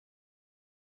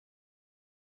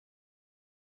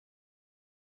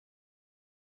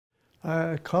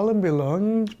I call them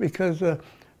belongings because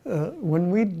when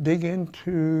we dig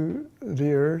into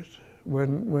the earth,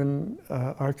 when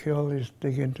archaeologists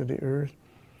dig into the earth,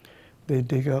 they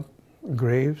dig up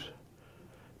graves.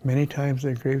 Many times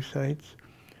they're grave sites.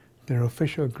 They're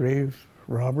official grave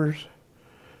robbers.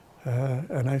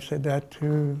 And I've said that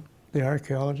to the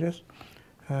archaeologists.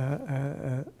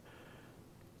 And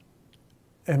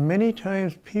many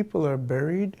times people are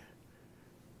buried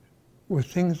with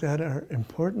things that are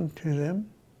important to them,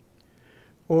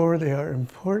 or they are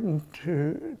important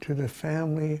to the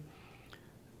family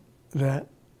that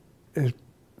is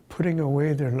putting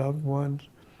away their loved ones,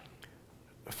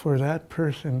 for that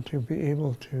person to be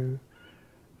able to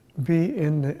be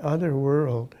in the other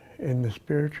world, in the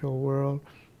spiritual world,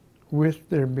 with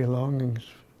their belongings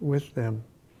with them,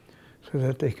 so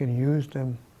that they can use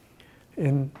them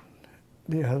in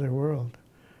the other world.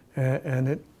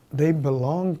 They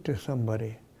belonged to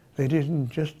somebody. They didn't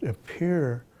just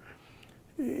appear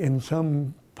in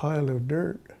some pile of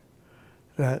dirt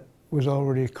that was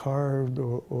already carved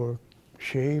or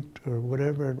shaped or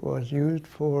whatever it was used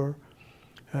for.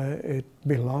 It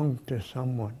belonged to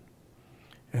someone.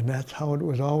 And that's how it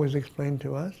was always explained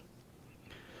to us.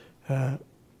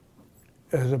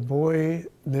 As a boy,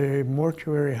 the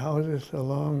mortuary houses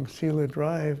along Sela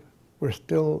Drive were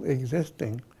still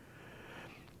existing.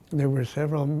 There were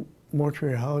several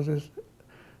mortuary houses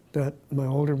that my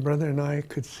older brother and I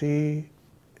could see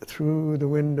through the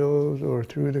windows or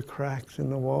through the cracks in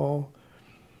the wall.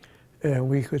 And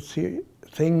we could see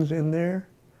things in there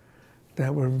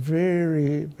that were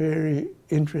very, very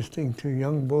interesting to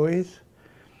young boys,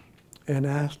 and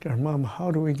asked our mom,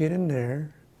 how do we get in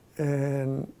there?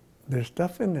 And there's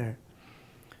stuff in there.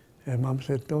 And Mom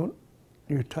said, don't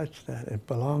you touch that. It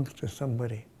belongs to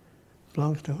somebody.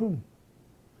 Belongs to whom?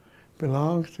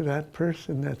 Belongs to that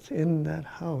person that's in that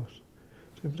house.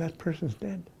 So if that person's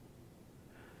dead,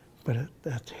 but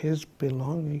that's his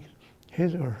belongings,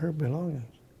 his or her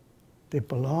belongings. They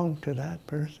belong to that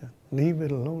person. Leave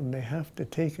it alone. They have to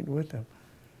take it with them.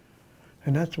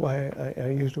 And that's why I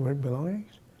use the word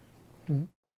belongings. Mm-hmm.